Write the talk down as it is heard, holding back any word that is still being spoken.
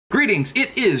Greetings,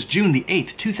 it is June the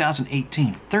 8th,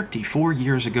 2018, 34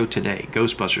 years ago today.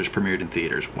 Ghostbusters premiered in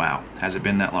theaters. Wow, has it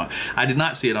been that long? I did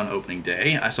not see it on opening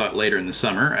day. I saw it later in the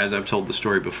summer, as I've told the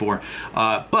story before.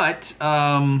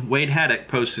 Wade Haddock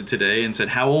posted today and said,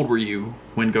 how old were you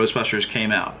when Ghostbusters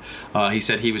came out? He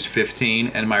said he was 15,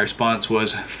 and my response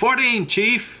was, 14,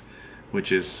 Chief!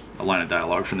 Which is a line of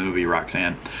dialogue from the movie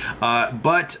Roxanne.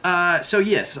 So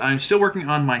yes, I'm still working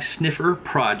on my Sniffer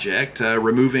project,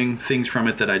 removing things from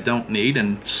it that I don't need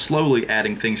and slowly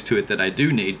adding things to it that I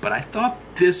do need, but I thought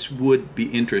this would be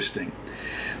interesting.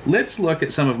 Let's look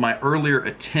at some of my earlier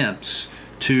attempts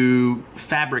to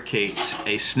fabricate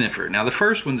a Sniffer. Now the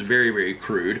first one's very, very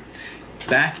crude.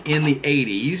 Back in the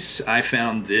 80s, I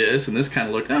found this, and this kind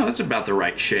of looked, oh, that's about the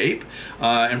right shape.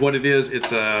 And what it is,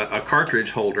 it's a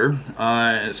cartridge holder.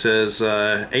 It says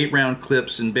 8-round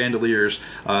clips and bandoliers,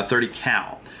 30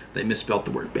 cal. They misspelled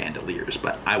the word bandoliers,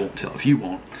 but I won't tell if you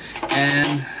won't.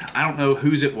 And I don't know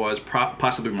whose it was,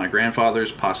 possibly my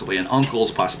grandfather's, possibly an uncle's,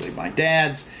 possibly my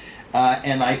dad's.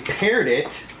 And I paired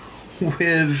it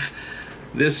with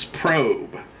this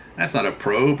probe. That's not a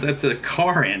probe, that's a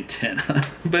car antenna.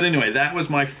 But anyway, that was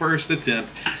my first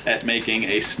attempt at making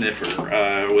a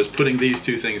Sniffer. Was putting these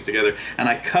two things together, and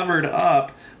I covered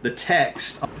up the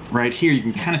text. Right here, you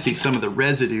can kind of see some of the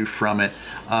residue from it.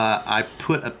 I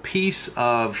put a piece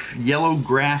of yellow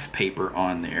graph paper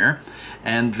on there,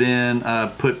 and then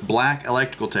put black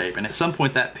electrical tape, and at some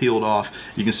point that peeled off.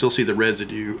 You can still see the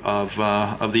residue of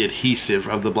the adhesive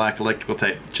of the black electrical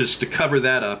tape, just to cover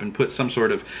that up and put some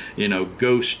sort of, you know,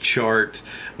 ghost chart,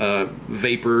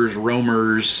 vapors,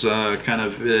 roamers kind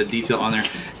of detail on there.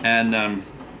 And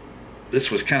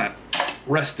this was kind of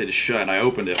rusted shut. I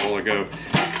opened it a while ago,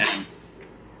 and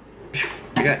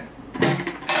I got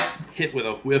hit with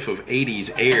a whiff of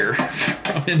 80s air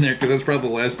from in there, because that's probably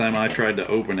the last time I tried to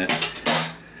open it.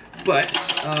 But,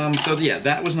 so yeah,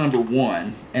 that was number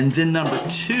one. And then number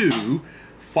two,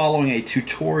 following a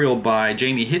tutorial by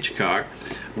Jamie Hitchcock,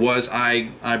 was I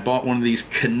bought one of these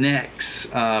Connects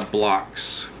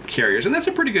blocks carriers, and that's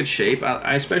a pretty good shape.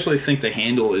 I especially think the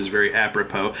handle is very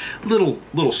apropos,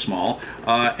 little small,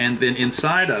 and then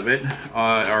inside of it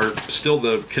are still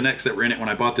the Connects that were in it when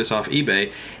I bought this off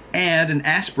eBay, and an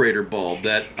aspirator bulb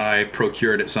that I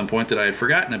procured at some point that I had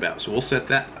forgotten about. So we'll set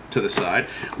that to the side.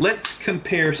 Let's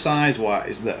compare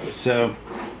size-wise though. So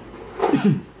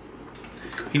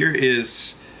here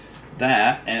is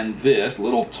that and this, a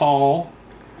little tall,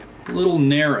 a little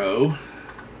narrow,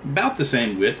 about the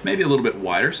same width, maybe a little bit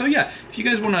wider. So yeah, if you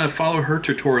guys want to follow her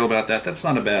tutorial about that, that's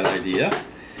not a bad idea.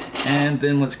 And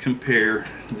then let's compare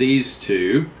these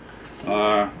two.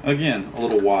 Again, a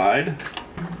little wide,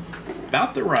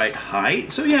 about the right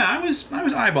height. So yeah, I was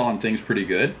eyeballing things pretty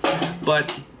good.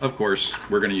 But of course,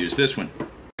 we're going to use this one.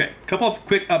 Okay, a couple of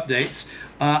quick updates.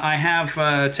 I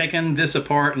have taken this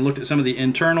apart and looked at some of the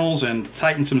internals and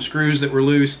tightened some screws that were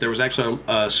loose. There was actually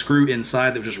a screw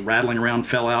inside that was just rattling around,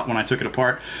 fell out when I took it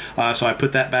apart. So I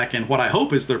put that back in what I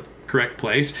hope is the correct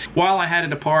place. While I had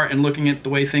it apart and looking at the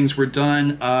way things were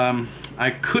done,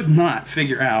 I could not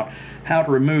figure out how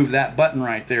to remove that button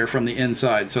right there from the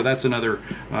inside. So that's another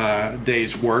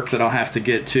day's work that I'll have to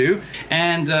get to.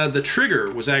 And the trigger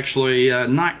was actually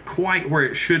not quite where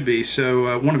it should be.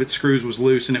 So one of its screws was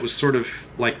loose, and it was sort of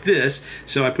like this.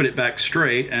 So I put it back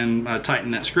straight and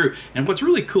tightened that screw. And what's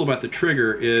really cool about the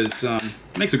trigger is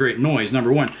it makes a great noise,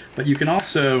 number one, but you can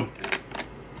also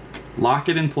lock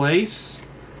it in place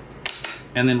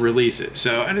and then release it.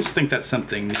 So I just think that's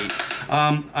something neat.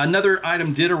 Another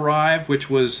item did arrive, which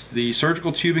was the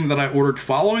surgical tubing that I ordered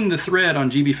following the thread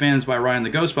on GB Fans by Ryan the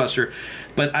Ghostbuster,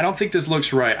 but I don't think this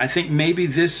looks right. I think maybe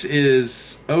this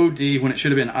is OD when it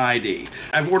should have been ID.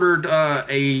 I've ordered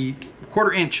a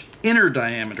 1/4 inch inner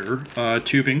diameter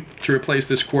tubing to replace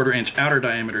this 1/4 inch outer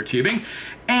diameter tubing.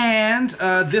 And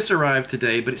this arrived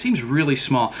today, but it seems really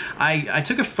small. I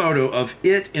took a photo of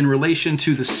it in relation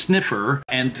to the Sniffer,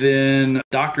 and then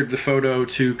doctored the photo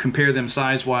to compare them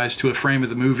size-wise to a frame of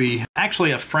the movie.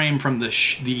 Actually, a frame from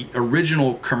the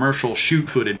original commercial shoot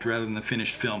footage rather than the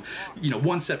finished film. You know,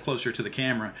 one step closer to the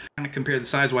camera. Kind of compare the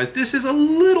size-wise. This is a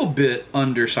little bit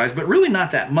undersized, but really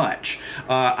not that much.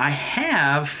 I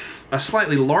have a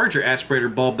slightly larger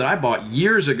aspirator bulb that I bought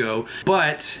years ago,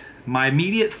 but my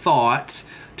immediate thought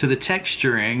to the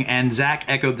texturing, and Zach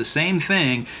echoed the same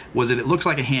thing, was that it looks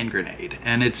like a hand grenade.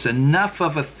 And it's enough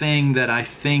of a thing that I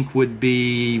think would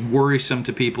be worrisome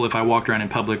to people if I walked around in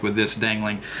public with this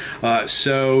dangling.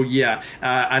 So yeah,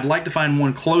 I'd like to find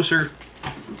one closer.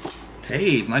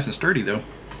 Hey, it's nice and sturdy though.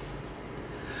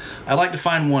 I'd like to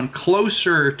find one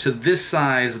closer to this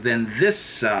size than this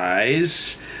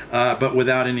size. but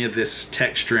without any of this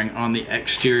texturing on the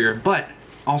exterior. But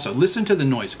also, listen to the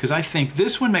noise, because I think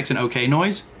this one makes an okay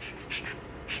noise,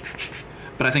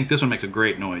 but I think this one makes a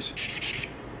great noise.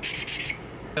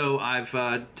 So I've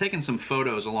taken some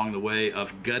photos along the way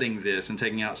of gutting this and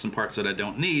taking out some parts that I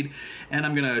don't need, and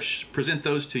I'm going to present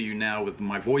those to you now with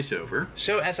my voiceover.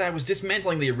 So as I was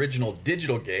dismantling the original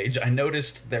digital gauge, I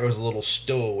noticed there was a little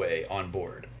stowaway on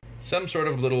board. Some sort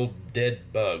of little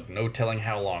dead bug, no telling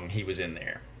how long he was in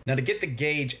there. Now to get the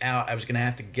gauge out, I was going to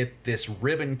have to get this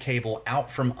ribbon cable out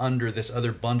from under this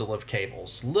other bundle of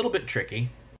cables. A little bit tricky.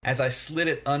 As I slid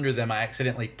it under them, I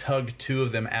accidentally tugged two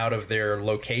of them out of their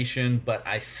location, but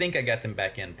I think I got them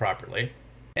back in properly.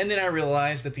 And then I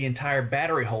realized that the entire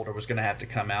battery holder was going to have to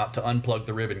come out to unplug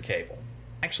the ribbon cable.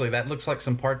 Actually, that looks like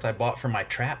some parts I bought for my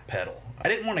trap pedal. I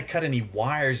didn't want to cut any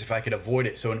wires if I could avoid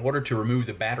it, so in order to remove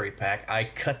the battery pack, I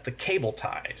cut the cable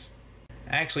ties.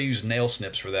 I actually use nail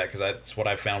snips for that because that's what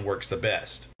I've found works the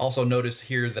best. Also notice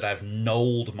here that I've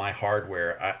knolled my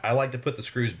hardware. I like to put the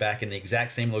screws back in the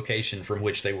exact same location from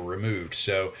which they were removed,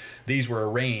 so these were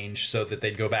arranged so that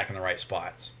they'd go back in the right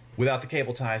spots. Without the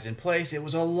cable ties in place, it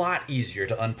was a lot easier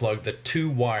to unplug the two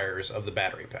wires of the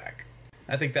battery pack.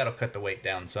 I think that'll cut the weight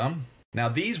down some. Now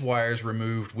these wires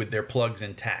removed with their plugs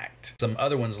intact. Some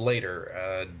other ones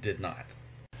later did not.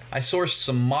 I sourced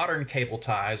some modern cable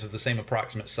ties of the same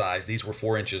approximate size. These were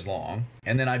 4 inches long,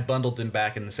 and then I bundled them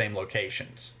back in the same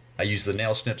locations. I used the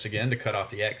nail snips again to cut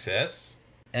off the excess.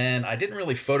 And I didn't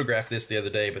really photograph this the other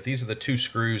day, but these are the two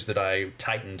screws that I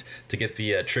tightened to get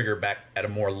the trigger back at a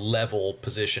more level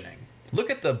positioning. Look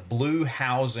at the blue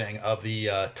housing of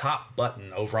the top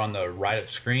button over on the right of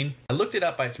the screen. I looked it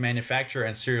up by its manufacturer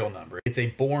and serial number. It's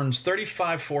a Borns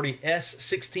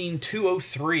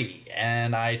 3540S16203,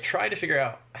 and I tried to figure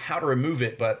out how to remove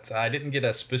it, but I didn't get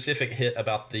a specific hit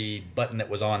about the button that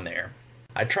was on there.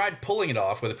 I tried pulling it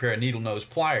off with a pair of needle nose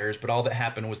pliers, but all that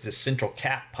happened was this central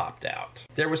cap popped out.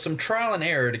 There was some trial and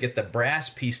error to get the brass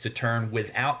piece to turn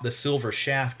without the silver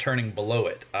shaft turning below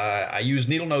it. I used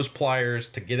needle nose pliers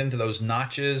to get into those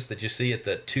notches that you see at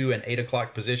the 2 and 8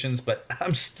 o'clock positions, but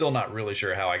I'm still not really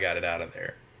sure how I got it out of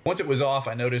there. Once it was off,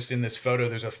 I noticed in this photo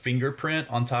there's a fingerprint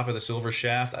on top of the silver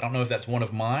shaft. I don't know if that's one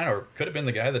of mine or could have been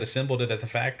the guy that assembled it at the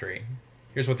factory.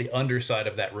 Here's what the underside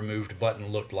of that removed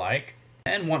button looked like.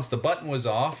 And once the button was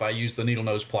off, I used the needle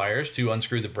nose pliers to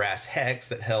unscrew the brass hex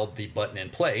that held the button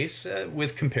in place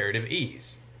with comparative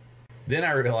ease. Then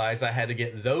I realized I had to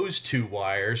get those two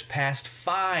wires past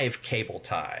 5 cable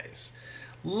ties.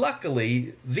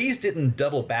 Luckily, these didn't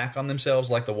double back on themselves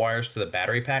like the wires to the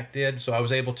battery pack did, so I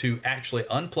was able to actually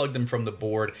unplug them from the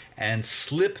board and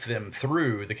slip them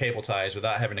through the cable ties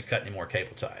without having to cut any more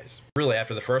cable ties. Really,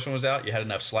 after the first one was out, you had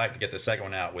enough slack to get the second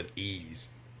one out with ease.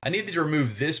 I needed to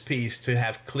remove this piece to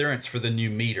have clearance for the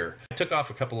new meter. I took off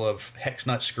a couple of hex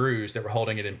nut screws that were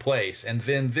holding it in place, and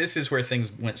then this is where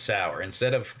things went sour.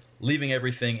 Instead of leaving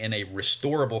everything in a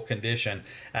restorable condition,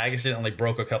 I accidentally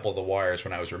broke a couple of the wires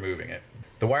when I was removing it.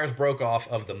 The wires broke off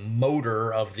of the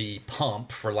motor of the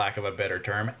pump, for lack of a better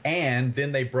term, and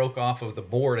then they broke off of the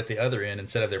board at the other end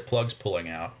instead of their plugs pulling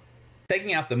out.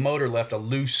 Taking out the motor left a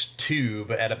loose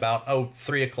tube at about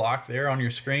 3 o'clock there on your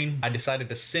screen. I decided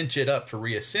to cinch it up for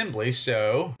reassembly,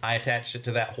 so I attached it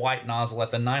to that white nozzle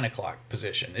at the 9 o'clock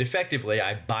position. Effectively,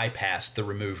 I bypassed the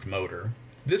removed motor.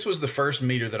 This was the first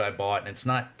meter that I bought, and it's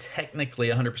not technically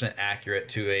 100% accurate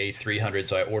to a 300,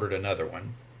 so I ordered another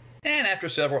one. And after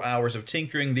several hours of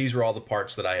tinkering, these were all the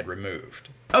parts that I had removed.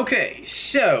 Okay,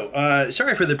 so,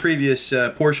 sorry for the previous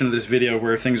portion of this video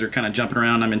where things are kind of jumping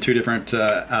around. I'm in 2 different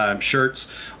shirts.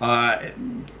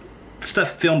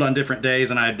 Stuff filmed on different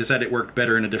days, and I decided it worked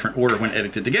better in a different order when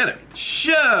edited together.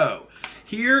 So,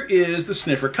 here is the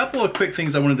sniffer. A couple of quick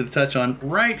things I wanted to touch on.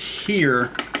 Right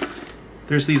here,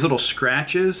 there's these little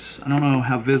scratches. I don't know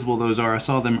how visible those are. I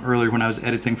saw them earlier when I was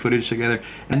editing footage together.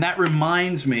 And that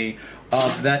reminds me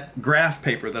of that graph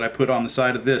paper that I put on the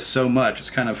side of this so much. It's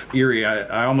kind of eerie.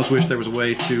 I almost wish there was a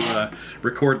way to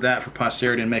record that for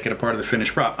posterity and make it a part of the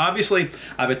finished prop. Obviously,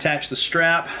 I've attached the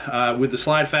strap with the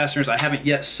slide fasteners. I haven't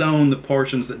yet sewn the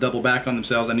portions that double back on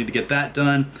themselves. I need to get that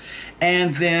done.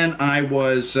 And then I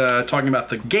was talking about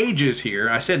the gauges here.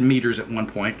 I said meters at one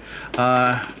point,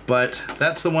 but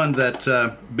that's the one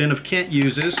that Ben of Kent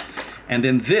uses. And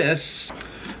then this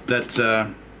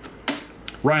that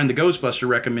Ryan the Ghostbuster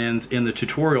recommends in the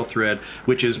tutorial thread,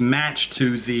 which is matched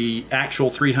to the actual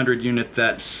 300 unit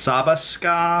that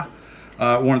Sabaska,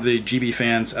 one of the GB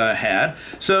fans, had.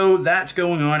 So that's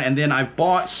going on, and then I've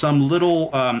bought some little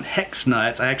hex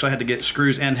nuts. I actually had to get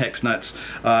screws and hex nuts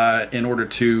in order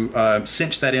to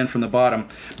cinch that in from the bottom,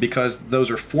 because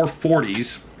those are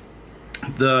 440s.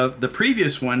 The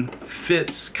previous one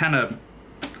fits kind of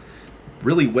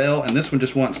really well, and this one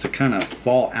just wants to kind of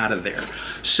fall out of there.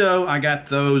 So I got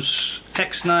those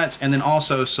hex nuts and then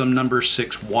also some number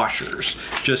 6 washers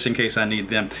just in case I need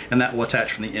them, and that will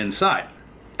attach from the inside.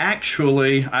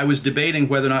 Actually, I was debating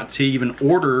whether or not to even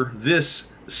order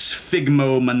this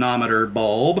sphygmomanometer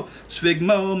bulb.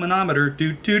 Sphygmomanometer,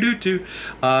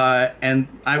 and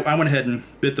I went ahead and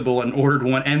bit the bullet and ordered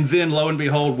one, and then lo and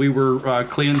behold, we were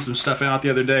cleaning some stuff out the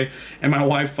other day, and my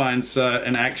wife finds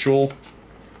an actual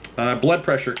blood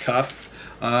pressure cuff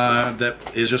that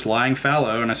is just lying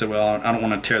fallow, and I said, well, I don't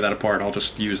want to tear that apart, I'll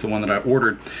just use the one that I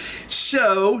ordered.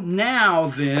 So now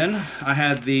then, I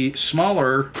had the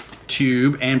smaller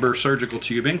tube, amber surgical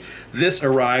tubing. This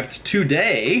arrived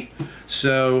today,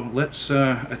 so let's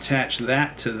attach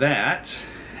that to that,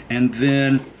 and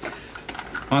then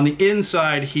on the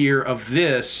inside here of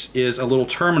this is a little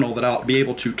terminal that I'll be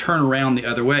able to turn around the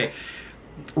other way.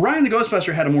 Ryan the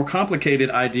Ghostbuster had a more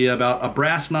complicated idea about a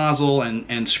brass nozzle and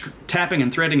tapping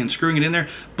and threading and screwing it in there,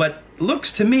 but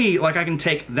looks to me like I can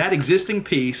take that existing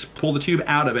piece, pull the tube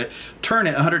out of it, turn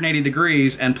it 180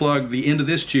 degrees, and plug the end of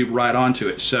this tube right onto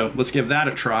it. So let's give that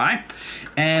a try.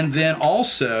 And then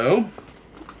also,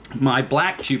 my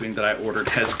black tubing that I ordered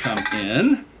has come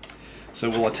in, so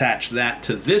we'll attach that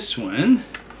to this one.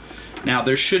 Now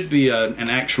there should be an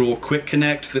actual quick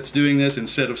connect that's doing this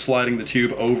instead of sliding the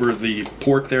tube over the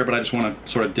port there, but I just want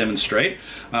to sort of demonstrate.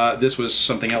 This was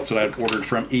something else that I'd ordered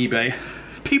from eBay.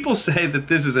 People say that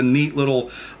this is a neat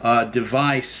little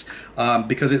device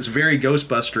because it's very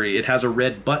Ghostbustery. It has a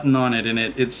red button on it, and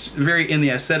it's very in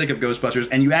the aesthetic of Ghostbusters,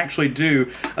 and you actually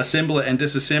do assemble it and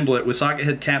disassemble it with socket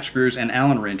head cap screws and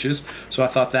Allen wrenches, so I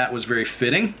thought that was very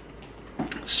fitting.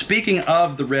 Speaking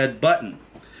of the red button,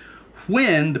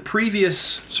 when the previous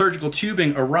surgical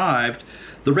tubing arrived,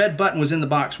 the red button was in the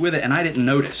box with it, and I didn't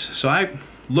notice. So I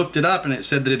looked it up, and it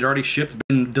said that it had already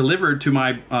been delivered to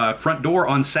my front door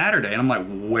on Saturday. And I'm like,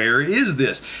 where is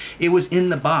this? It was in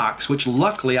the box, which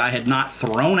luckily I had not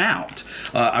thrown out.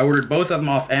 I ordered both of them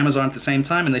off Amazon at the same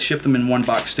time, and they shipped them in one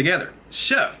box together.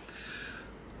 So,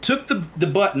 took the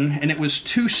button, and it was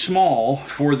too small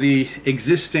for the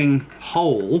existing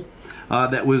hole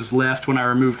that was left when I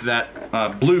removed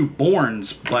that blue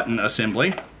Bourne's button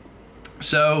assembly.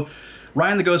 So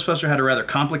Ryan the Ghostbuster had a rather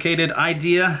complicated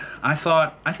idea. I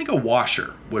think a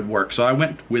washer would work. So I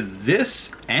went with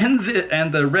this and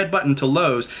the red button to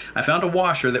Lowe's. I found a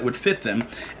washer that would fit them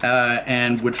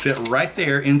and would fit right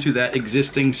there into that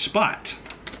existing spot.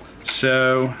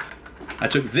 So I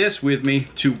took this with me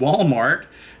to Walmart,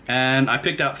 and I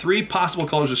picked out 3 possible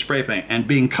colors of spray paint, and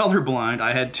being colorblind,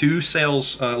 I had 2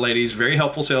 sales ladies, very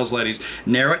helpful sales ladies,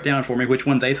 narrow it down for me which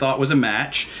one they thought was a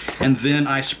match, and then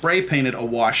I spray painted a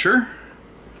washer,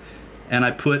 and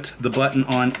I put the button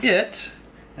on it,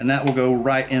 and that will go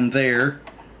right in there,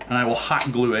 and I will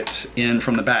hot glue it in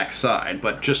from the back side.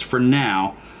 But just for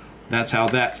now, that's how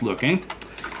that's looking.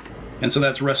 And so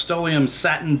that's Rust-Oleum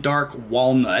Satin Dark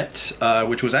Walnut,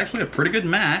 which was actually a pretty good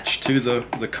match to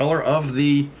the color of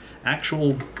the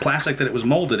actual plastic that it was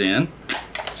molded in.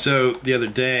 So the other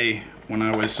day when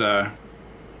I was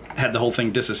had the whole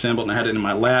thing disassembled and I had it in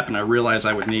my lap, and I realized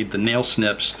I would need the nail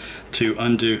snips to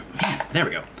undo. Man, there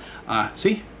we go.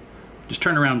 See? Just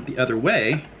turn around the other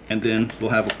way, and then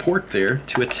we'll have a port there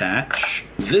to attach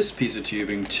this piece of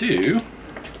tubing to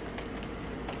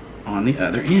on the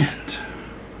other end.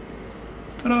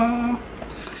 Ta-da!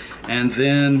 And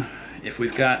then if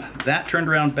we've got that turned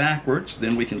around backwards,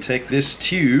 then we can take this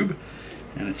tube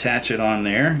and attach it on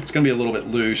there. It's going to be a little bit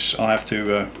loose. I'll have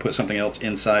to put something else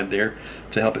inside there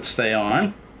to help it stay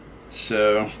on.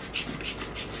 So,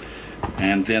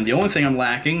 and then the only thing I'm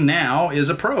lacking now is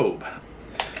a probe.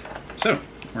 So,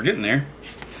 we're getting there.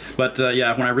 But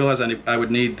yeah, when I realized I would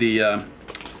need the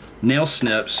nail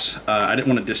snips, I didn't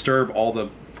want to disturb all the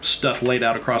stuff laid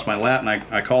out across my lap, and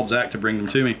I called Zach to bring them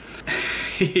to me.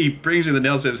 He brings me the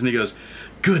nail snips and he goes,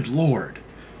 "Good Lord,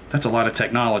 that's a lot of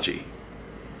technology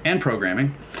and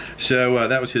programming." So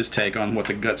that was his take on what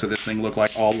the guts of this thing look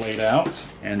like all laid out.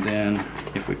 And then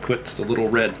if we put the little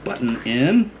red button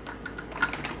in,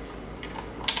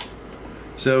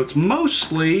 so it's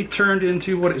mostly turned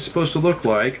into what it's supposed to look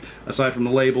like, aside from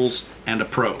the labels and a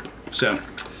probe. So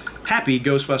happy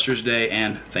Ghostbusters Day,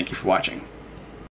 and thank you for watching.